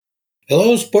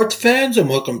Hello, sports fans, and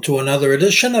welcome to another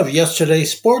edition of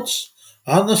Yesterday's Sports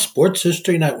on the Sports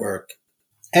History Network.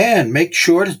 And make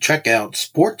sure to check out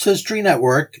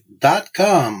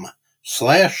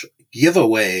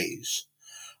sportshistorynetwork.com/giveaways.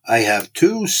 I have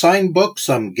two signed books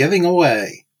I'm giving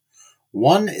away.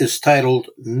 One is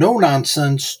titled No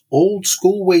Nonsense Old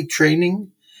School Weight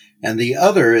Training, and the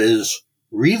other is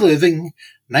Reliving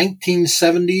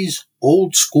 1970s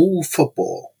Old School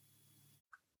Football.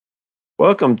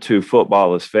 Welcome to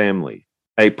Football is Family,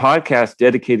 a podcast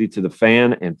dedicated to the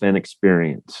fan and fan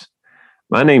experience.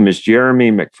 My name is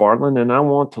Jeremy McFarland, and I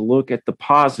want to look at the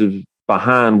positive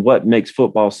behind what makes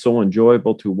football so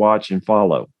enjoyable to watch and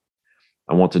follow.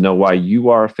 I want to know why you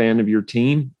are a fan of your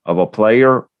team, of a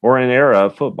player, or an era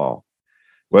of football.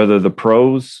 Whether the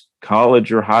pros,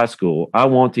 college, or high school, I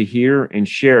want to hear and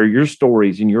share your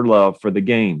stories and your love for the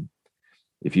game.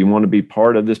 If you want to be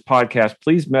part of this podcast,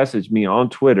 please message me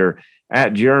on Twitter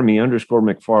at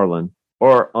Jeremy_McFarland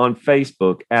or on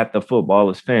Facebook at the Football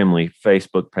is Family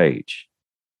Facebook page.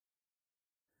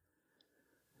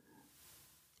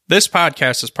 This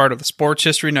podcast is part of the Sports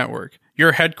History Network,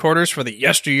 your headquarters for the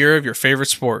yesteryear of your favorite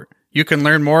sport. You can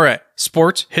learn more at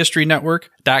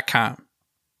sportshistorynetwork.com.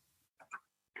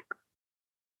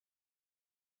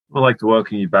 I'd like to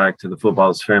welcome you back to the Football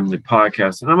is Family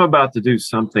podcast. And I'm about to do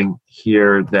something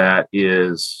here that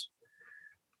is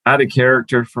out of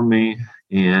character for me.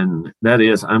 And that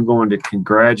is, I'm going to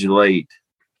congratulate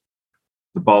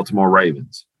the Baltimore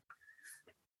Ravens.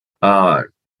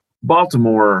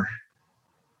 Baltimore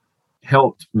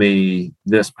helped me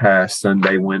this past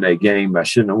Sunday win a game I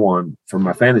shouldn't have won for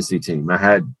my fantasy team. I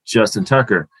had Justin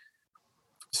Tucker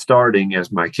starting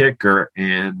as my kicker,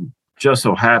 and just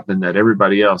so happened that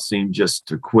everybody else seemed just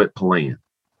to quit playing,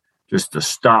 just to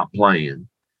stop playing.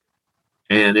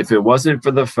 And if it wasn't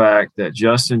for the fact that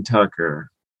Justin Tucker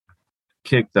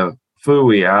kicked the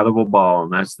phooey out of a ball,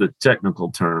 and that's the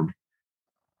technical term,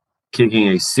 kicking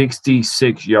a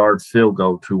 66-yard field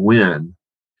goal to win,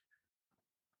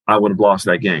 I would have lost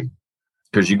that game.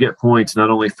 Because you get points not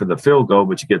only for the field goal,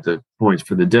 but you get the points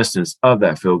for the distance of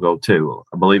that field goal too.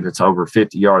 I believe it's over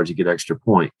 50 yards, you get extra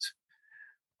points.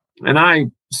 And I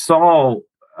saw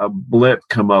a blip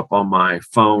come up on my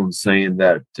phone saying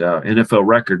that NFL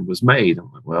record was made.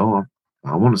 I'm like, well,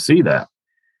 I want to see that.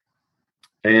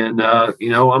 And,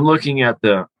 I'm looking at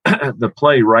the the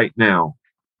play right now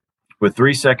with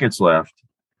 3 seconds left.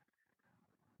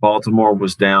 Baltimore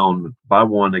was down by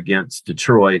 1 against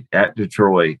Detroit at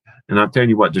Detroit. And I'm telling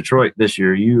you what, Detroit this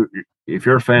year, if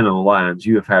you're a fan of the Lions,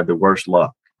 you have had the worst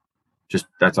luck. Just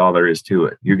that's all there is to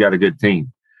it. You got a good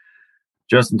team.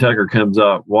 Justin Tucker comes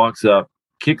up, walks up,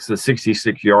 kicks a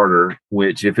 66-yarder,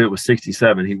 which if it was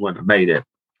 67, he wouldn't have made it.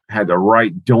 Had the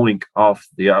right doink off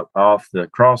the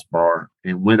crossbar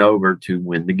and went over to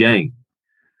win the game.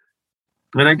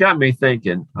 And it got me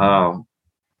thinking,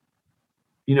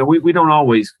 we don't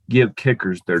always give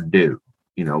kickers their due.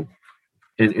 In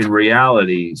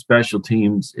reality, special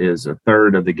teams is a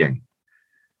third of the game.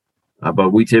 But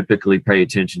we typically pay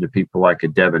attention to people like a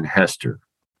Devin Hester,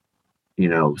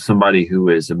 somebody who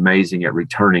is amazing at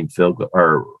returning field goal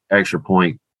or extra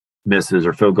point misses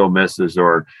or field goal misses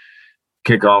or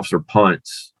kickoffs or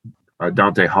punts,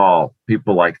 Dante Hall,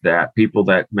 people like that, people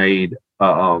that made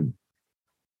a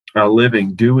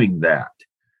living doing that.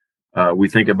 We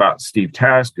think about Steve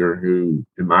Tasker, who,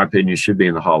 in my opinion, should be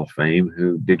in the Hall of Fame,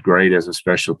 who did great as a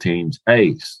special teams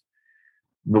ace.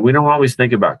 But we don't always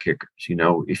think about kickers.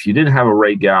 If you didn't have a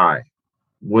Ray Guy,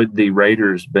 would the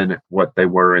Raiders been what they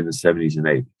were in the 70s and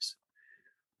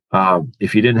 80s?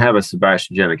 If you didn't have a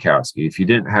Sebastian Janikowski, if you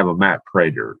didn't have a Matt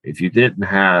Prater, if you didn't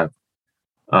have,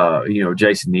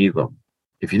 Jason Elam,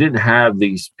 if you didn't have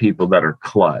these people that are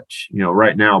clutch,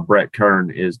 right now Brett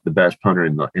Kern is the best punter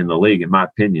in the league, in my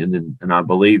opinion, and I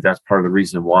believe that's part of the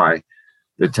reason why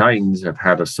the Titans have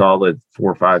had a solid 4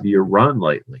 or 5 year run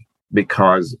lately,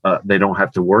 because they don't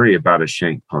have to worry about a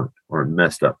shank punt or a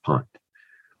messed up punt.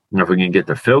 If we can get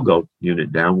the field goal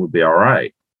unit down, we'll be all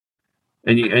right.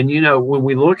 And when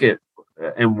we look at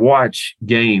and watch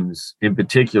games, in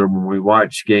particular, when we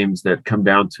watch games that come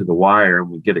down to the wire and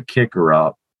we get a kicker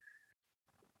up,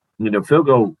 field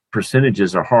goal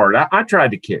percentages are hard. I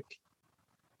tried to kick.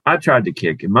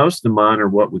 And most of mine are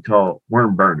what we call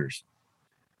worm burners.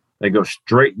 They go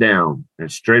straight down and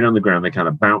straight on the ground. They kind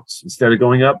of bounce. Instead of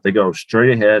going up, they go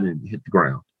straight ahead and hit the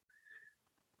ground.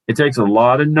 It takes a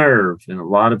lot of nerve and a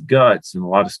lot of guts and a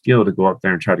lot of skill to go up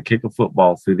there and try to kick a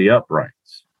football through the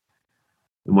uprights.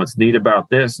 And what's neat about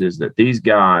this is that these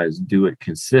guys do it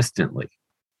consistently.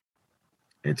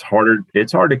 It's hard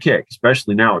to kick,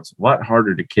 especially now. It's a lot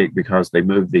harder to kick because they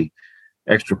move the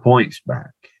extra points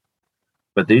back.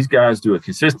 but these guys do it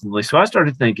consistently. So I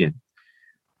started thinking,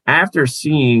 after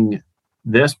seeing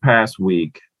this past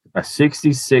week a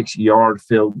 66-yard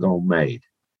field goal made,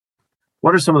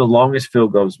 what are some of the longest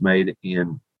field goals made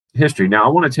in history? Now, I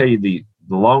want to tell you the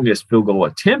longest field goal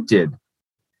attempted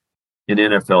in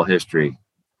NFL history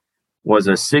was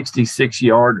a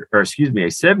 76-yarder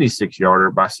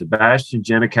by Sebastian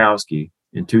Janikowski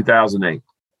in 2008.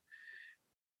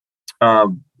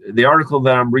 The article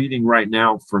that I'm reading right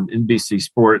now from NBC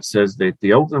Sports says that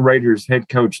the Oakland Raiders head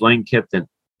coach Lane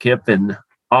Kiffin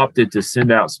opted to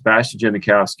send out Sebastian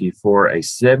Janikowski for a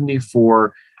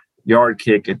 74-yard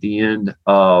kick at the end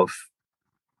of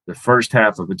the first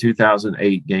half of a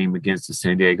 2008 game against the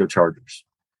San Diego Chargers.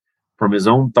 From his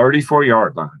own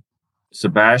 34-yard line,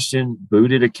 Sebastian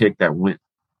booted a kick that went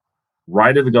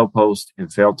right at the goalpost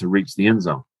and failed to reach the end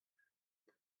zone.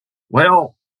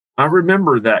 Well, I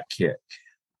remember that kick.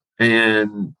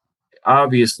 And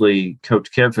obviously,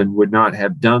 Coach Kiffin would not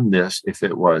have done this if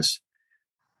it was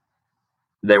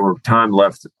there were time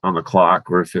left on the clock,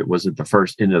 or if it was at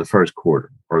the end of the first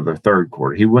quarter or the third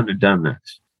quarter. He wouldn't have done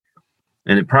this.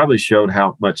 And it probably showed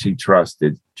how much he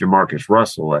trusted Jamarcus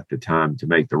Russell at the time to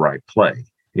make the right play.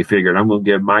 He figured, I'm going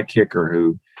to give my kicker,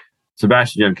 who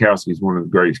Sebastian Janikowski is one of the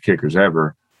greatest kickers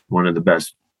ever, one of the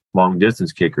best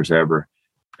long-distance kickers ever,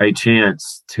 a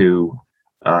chance to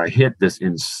hit this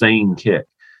insane kick.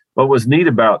 What was neat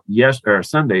about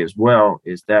Sunday as well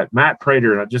is that Matt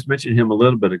Prater, and I just mentioned him a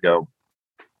little bit ago,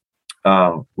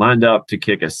 lined up to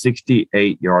kick a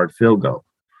 68-yard field goal.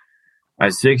 A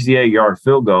 68-yard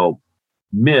field goal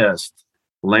missed,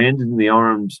 landed in the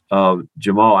arms of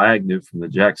Jamal Agnew from the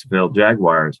Jacksonville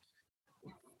Jaguars,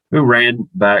 who ran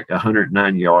back a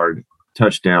 109-yard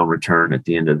touchdown return at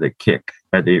the end of the kick,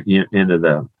 at the end of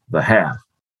the half.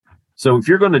 So if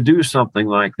you're going to do something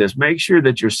like this, make sure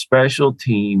that your special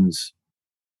teams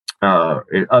are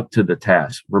up to the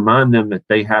task. Remind them that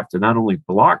they have to not only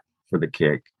block for the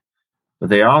kick, but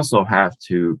they also have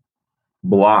to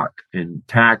block and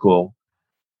tackle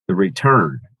the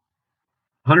return.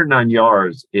 109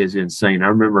 yards is insane. I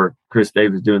remember Chris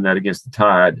Davis doing that against the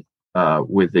Tide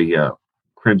with the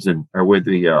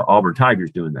Auburn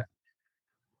Tigers doing that.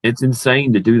 It's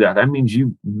insane to do that. That means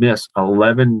you miss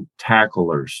 11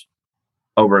 tacklers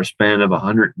over a span of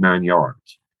 109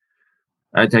 yards.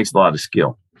 That takes a lot of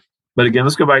skill. But again,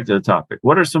 let's go back to the topic.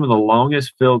 What are some of the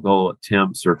longest field goal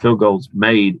attempts or field goals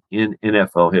made in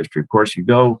NFL history? Of course, you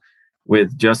go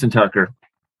with Justin Tucker.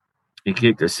 He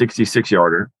kicked a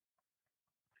 66-yarder.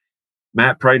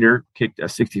 Matt Prater kicked a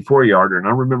 64-yarder. And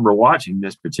I remember watching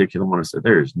this particular one and said,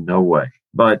 there is no way.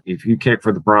 But if you kick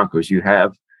for the Broncos, you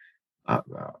have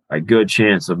a good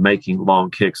chance of making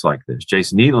long kicks like this.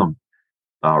 Jason Elam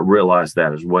realized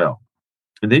that as well.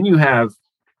 And then you have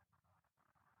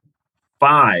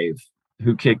 5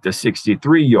 who kicked a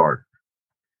 63-yarder.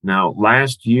 Now,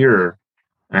 last year,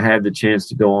 I had the chance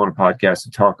to go on a podcast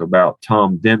to talk about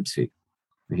Tom Dempsey.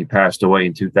 He passed away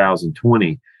in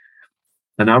 2020.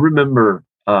 And I remember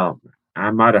I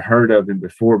might have heard of him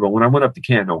before, but when I went up to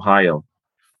Canton, Ohio,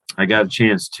 I got a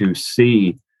chance to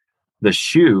see the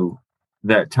shoe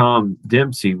that Tom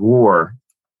Dempsey wore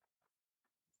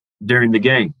during the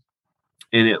game.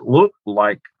 And it looked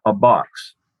like a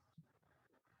box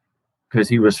because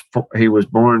he was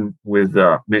born with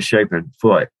a misshapen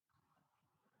foot.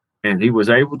 And he was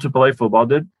able to play football,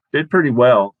 did pretty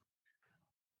well.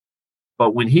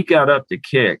 But when he got up to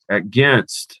kick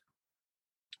against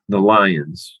the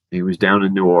Lions, he was down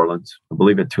in New Orleans, I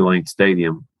believe at Tulane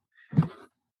Stadium.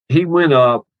 He went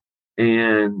up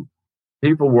and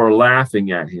people were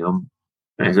laughing at him.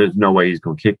 And there's no way he's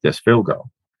going to kick this field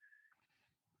goal.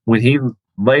 When he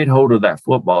laid hold of that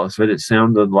football, it said it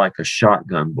sounded like a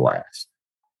shotgun blast.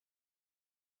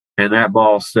 And that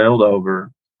ball sailed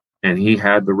over, and he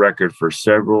had the record for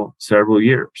several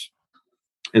years.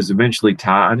 Is eventually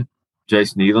tied.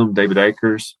 Jason Elam, David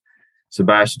Akers,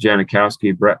 Sebastian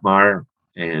Janikowski, Brett Meyer,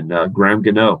 and Graham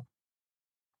Gano.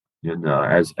 And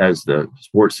as the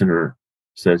Sports Center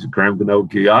says, Graham Gano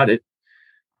got it.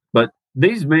 But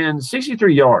these men,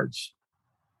 63 yards.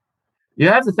 You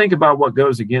have to think about what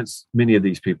goes against many of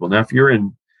these people. Now, if you're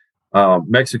in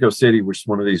Mexico City, which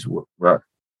one of these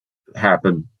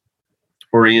happened,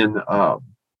 or in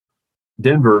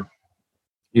Denver,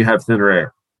 you have thinner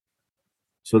air.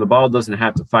 So the ball doesn't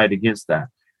have to fight against that.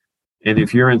 And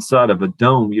if you're inside of a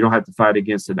dome, you don't have to fight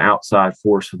against an outside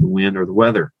force of the wind or the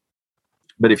weather.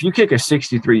 But if you kick a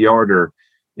 63-yarder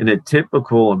in a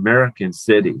typical American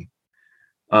city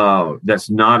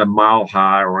that's not a mile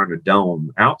high or in a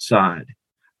dome outside,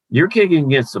 You're kicking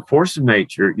against the force of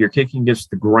nature. You're kicking against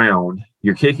the ground.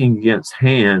 You're kicking against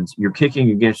hands. You're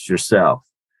kicking against yourself.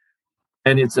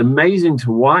 And it's amazing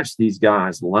to watch these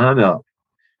guys line up,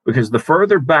 because the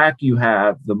further back you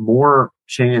have, the more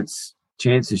chances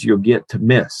you'll get to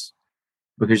miss,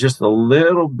 because just a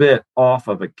little bit off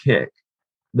of a kick,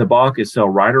 the ball could sail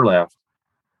right or left.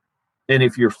 And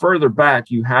if you're further back,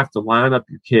 you have to line up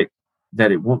your kick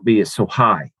that it won't be so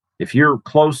high. If you're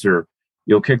closer,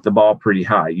 you'll kick the ball pretty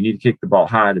high. You need to kick the ball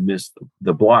high to miss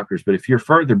the blockers. But if you're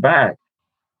further back,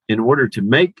 in order to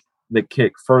make the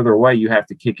kick further away, you have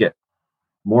to kick it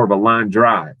more of a line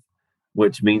drive,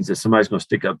 which means that somebody's going to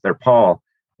stick up their paw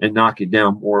and knock it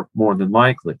down more than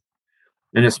likely.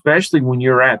 And especially when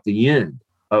you're at the end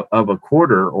of a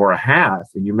quarter or a half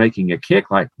and you're making a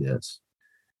kick like this,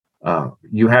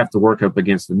 you have to work up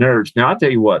against the nerves. Now, I'll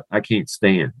tell you what I can't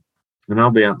stand, and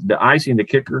I'll be on the icing the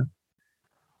kicker.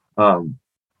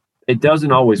 It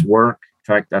doesn't always work.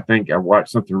 In fact, I think I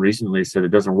watched something recently that said it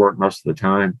doesn't work most of the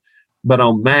time. But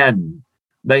on Madden,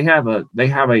 they have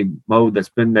a mode that's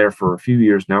been there for a few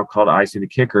years now called icing the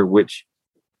kicker, which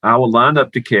I will line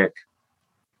up to kick.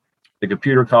 The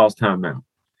computer calls timeout.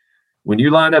 When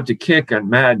you line up to kick on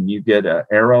Madden, you get an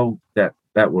arrow that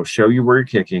will show you where you're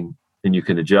kicking, and you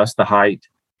can adjust the height,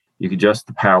 you can adjust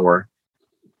the power.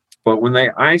 But when they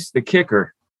ice the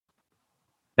kicker,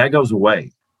 that goes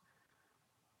away.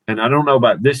 And I don't know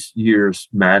about this year's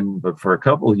Madden, but for a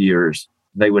couple of years,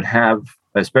 they would have,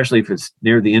 especially if it's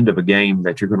near the end of a game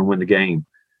that you're going to win the game,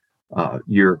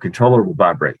 your controller will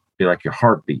vibrate, be like your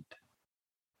heartbeat.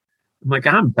 I'm like,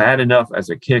 I'm bad enough as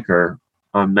a kicker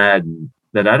on Madden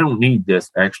that I don't need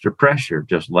this extra pressure.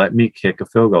 Just let me kick a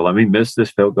field goal. Let me miss this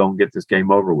field goal and get this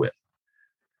game over with.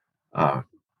 I'm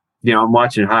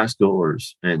watching high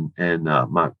schoolers, and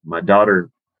my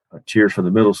daughter cheers for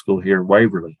the middle school here in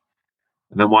Waverly,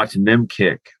 and I'm watching them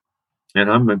kick,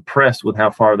 and I'm impressed with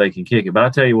how far they can kick it. But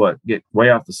I'll tell you what, get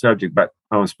way off the subject, but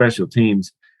on special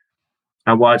teams,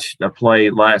 I watched a play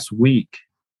last week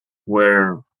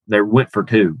where they went for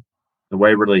two. The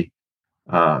Waverly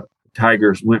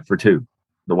Tigers went for two.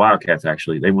 The Wildcats,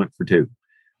 actually, they went for two.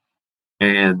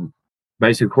 And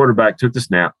basically, the quarterback took the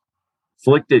snap,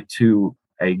 flicked it to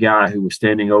a guy who was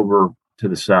standing over to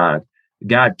the side. The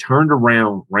guy turned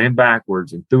around, ran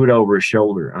backwards, and threw it over his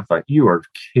shoulder. I thought, you are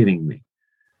kidding me.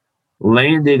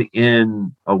 Landed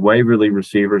in a Waverly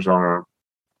receiver's arm.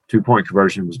 2-point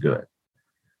conversion was good.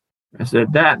 I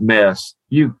said, that mess,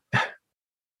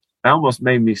 almost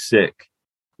made me sick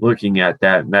looking at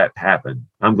that, and that happened.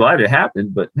 I'm glad it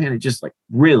happened, but man, it just like,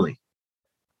 really?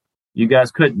 You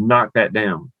guys couldn't knock that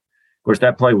down. Of course,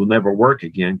 that play will never work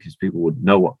again because people would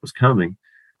know what was coming.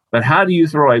 But how do you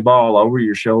throw a ball over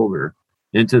your shoulder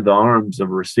into the arms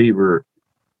of a receiver?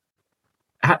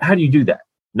 How do you do that?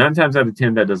 9 times out of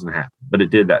 10, that doesn't happen, but it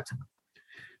did that time.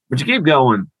 But you keep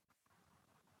going,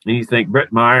 and you think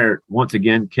Brett Meyer once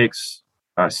again kicks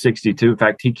 62. In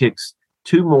fact, he kicks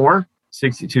 2 more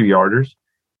 62-yarders.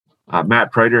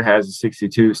 Matt Prater has a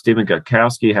 62. Stephen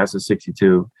Gutowski has a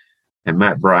 62. And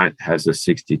Matt Bryant has a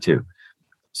 62.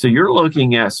 So you're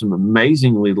looking at some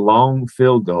amazingly long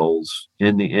field goals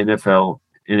in the NFL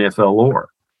lore.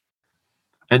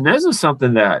 And this is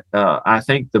something that I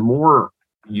think the more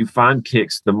you find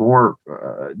kicks, the more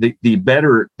the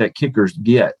better that kickers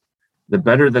get, the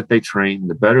better that they train,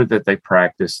 the better that they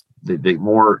practice, the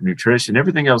more nutrition,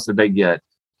 everything else that they get.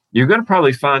 You're going to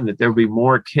probably find that there'll be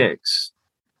more kicks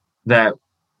that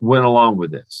went along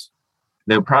with this.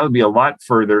 They'll probably be a lot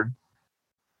further.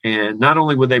 And not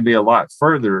only would they be a lot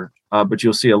further, but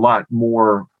you'll see a lot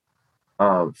more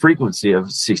frequency of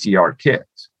 60-yard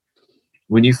kicks.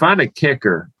 When you find a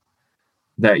kicker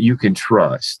that you can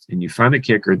trust, and you find a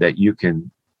kicker that you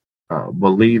can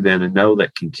believe in and know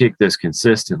that can kick this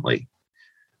consistently,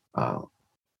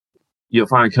 you'll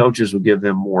find coaches will give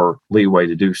them more leeway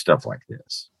to do stuff like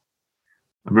this.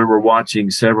 I remember watching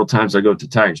several times. I go to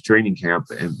Titans training camp,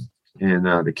 and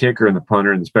the kicker and the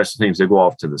punter and the special teams, they go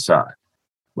off to the side.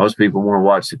 Most people want to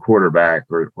watch the quarterback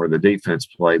or the defense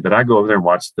play, but I go over there and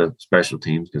watch the special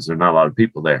teams because there are not a lot of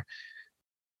people there.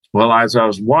 Well, as I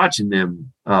was watching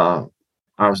them, I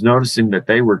was noticing that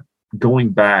they were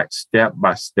going back step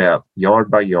by step, yard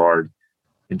by yard,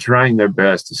 and trying their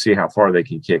best to see how far they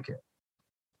can kick it.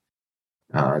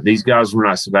 These guys were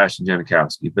not Sebastian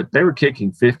Janikowski, but they were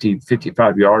kicking 50,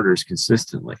 55-yarders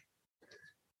consistently.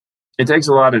 It takes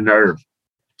a lot of nerve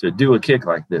to do a kick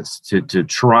like this, to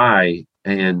try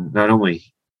and not only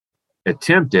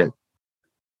attempt it,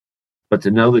 but to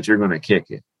know that you're going to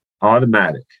kick it.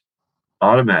 Automatic.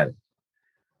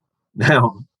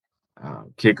 Now,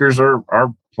 kickers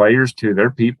are players too. They're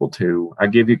people too. I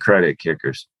give you credit,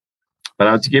 kickers. But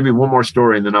I'll give you one more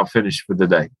story and then I'll finish for the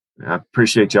day. I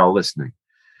appreciate y'all listening.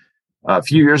 A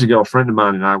few years ago, a friend of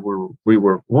mine and I were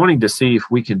wanting to see if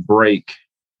we can break,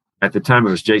 at the time it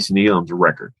was Jason Elam's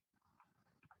record.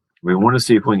 We want to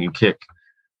see if we can kick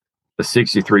the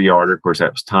 63-yarder. Of course,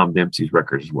 that was Tom Dempsey's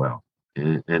record as well.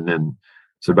 And then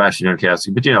Sebastian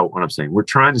Janikowski. But you know what I'm saying. We're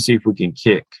trying to see if we can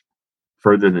kick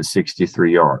further than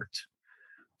 63 yards.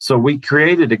 So we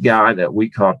created a guy that we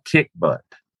called Kick Butt.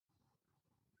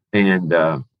 And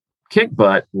Kick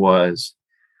Butt was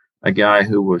a guy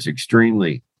who was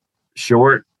extremely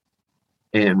short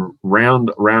and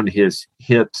round around his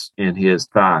hips and his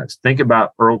thighs. Think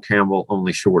about Earl Campbell,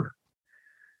 only shorter.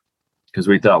 Because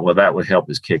we thought, well, that would help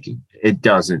his kicking. It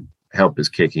doesn't help his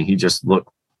kicking. He just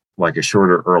looked like a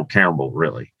shorter Earl Campbell,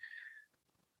 really.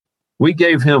 We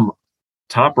gave him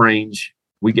top range.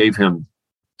 We gave him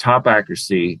top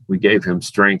accuracy. We gave him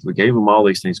strength. We gave him all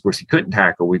these things. Of course, he couldn't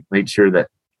tackle. We made sure that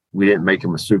we didn't make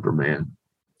him a Superman.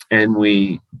 And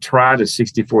we tried a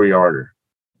 64-yarder.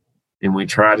 And we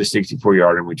tried a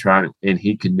 64-yarder, and we tried it, and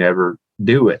he could never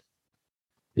do it.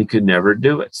 He could never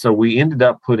do it. So we ended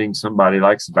up putting somebody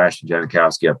like Sebastian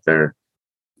Janikowski up there.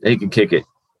 He could kick it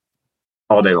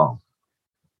all day long.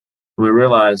 We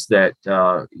realized that,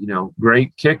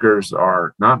 great kickers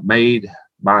are not made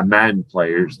by Madden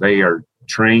players. They are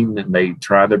trained and they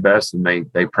try their best and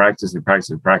they practice and practice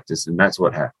and practice, and that's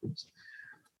what happens.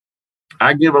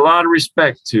 I give a lot of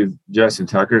respect to Justin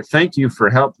Tucker. Thank you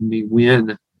for helping me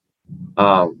win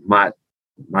my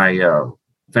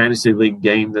fantasy league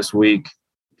game this week.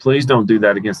 Please don't do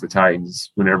that against the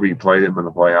Titans whenever you play them in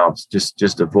the playoffs.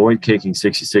 Just avoid kicking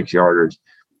 66-yarders.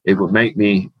 It would make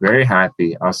me very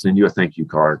happy. I'll send you a thank you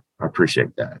card. I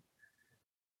appreciate that.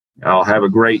 I'll have a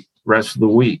great rest of the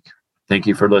week. Thank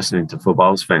you for listening to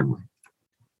Football's Family.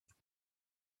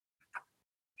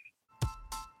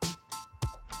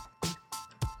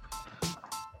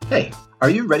 Hey, are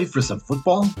you ready for some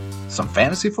football? Some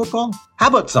fantasy football? How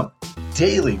about some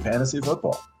daily fantasy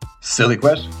football? Silly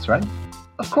questions, right?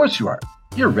 Of course you are.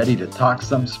 You're ready to talk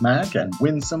some smack and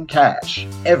win some cash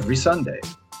every Sunday,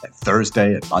 and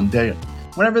Thursday and Monday, and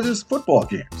whenever there's football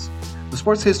games. The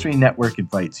Sports History Network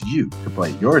invites you to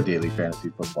play your daily fantasy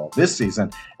football this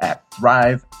season at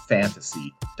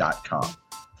ThriveFantasy.com.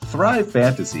 Thrive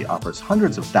Fantasy offers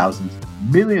hundreds of thousands,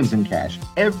 millions in cash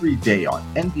every day on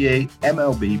NBA,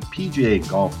 MLB, PGA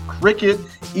golf, cricket,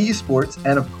 esports,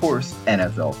 and of course,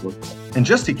 NFL football. And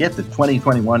just to get the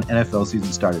 2021 NFL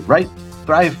season started right,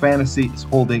 Thrive Fantasy is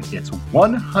holding its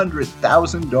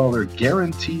 $100,000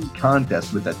 guaranteed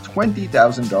contest with a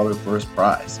 $20,000 first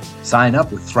prize. Sign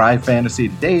up with Thrive Fantasy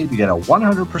today to get a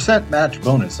 100% match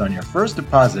bonus on your first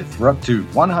deposit for up to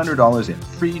 $100 in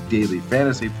free daily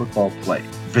fantasy football play.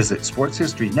 Visit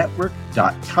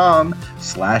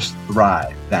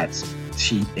sportshistorynetwork.com/thrive. That's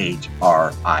THRIVE,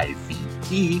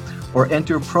 or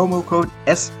enter promo code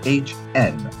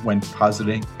SHN when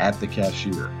depositing at the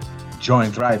cashier.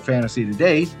 Join Thrive Fantasy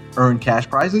today, earn cash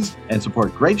prizes, and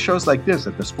support great shows like this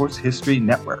at the Sports History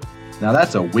Network. Now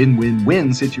that's a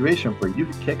win-win-win situation for you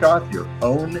to kick off your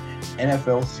own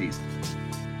NFL season.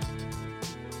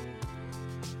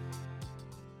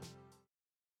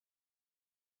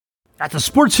 At the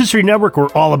Sports History Network, we're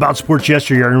all about sports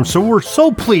yesteryear, and so we're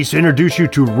so pleased to introduce you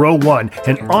to Row One,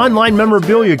 an online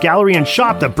memorabilia gallery and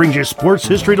shop that brings you sports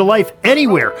history to life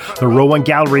anywhere. The Row One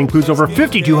gallery includes over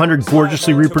 5,200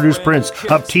 gorgeously reproduced prints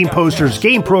of team posters,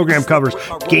 game program covers,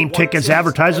 game tickets,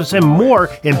 advertisements, and more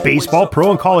in baseball,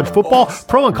 pro and college football,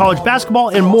 pro and college basketball,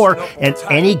 and more. And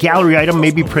any gallery item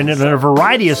may be printed in a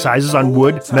variety of sizes on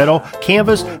wood, metal,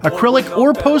 canvas, acrylic,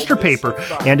 or poster paper.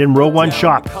 And in Row One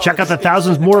shop, check out the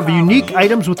thousands more of unique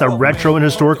items with the retro and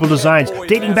historical designs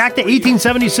dating back to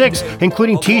 1876,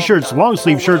 including t-shirts, long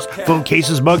sleeve shirts, phone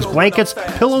cases, mugs, blankets,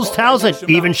 pillows, towels, and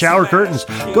even shower curtains.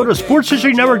 Go to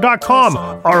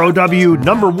sportshistorynetwork.com,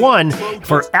 ROW1,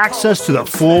 for access to the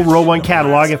full Row One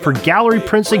catalog and for gallery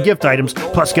prints and gift items,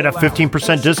 plus get a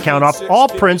 15% discount off all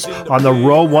prints on the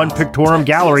Row One Pictorium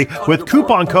Gallery with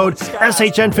coupon code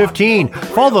SHN15.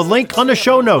 Follow the link on the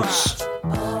show notes.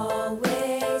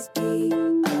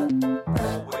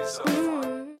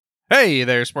 Hey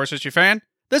there, sports history fan.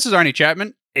 This is Arnie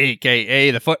Chapman, aka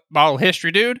the Football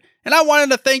History Dude, and I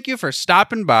wanted to thank you for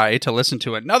stopping by to listen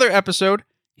to another episode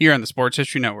here on the Sports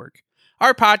History Network.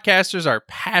 Our podcasters are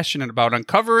passionate about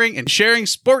uncovering and sharing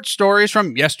sports stories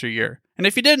from yesteryear. And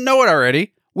if you didn't know it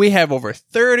already, we have over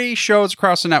 30 shows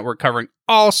across the network covering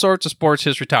all sorts of sports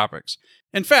history topics.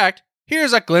 In fact,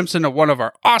 here's a glimpse into one of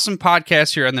our awesome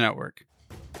podcasts here on the network.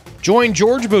 Join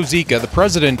George Bozica, the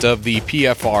president of the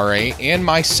PFRA, and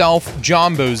myself,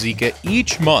 John Bozica,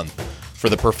 each month for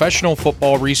the Professional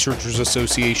Football Researchers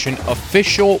Association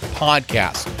official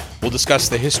podcast. We'll discuss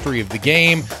the history of the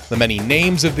game, the many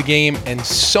names of the game, and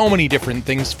so many different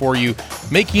things for you,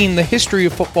 making the history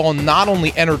of football not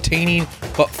only entertaining,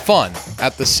 but fun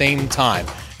at the same time,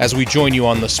 as we join you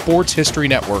on the Sports History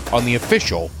Network on the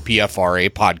official PFRA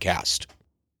podcast.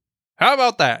 How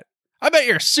about that? I bet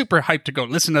you're super hyped to go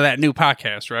listen to that new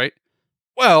podcast, right?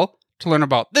 Well, to learn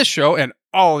about this show and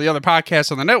all the other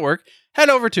podcasts on the network, head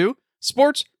over to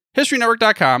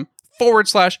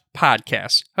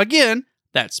sportshistorynetwork.com/podcasts. Again,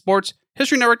 that's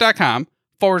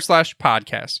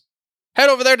sportshistorynetwork.com/podcasts. Head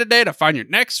over there today to find your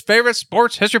next favorite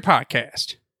sports history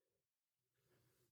podcast.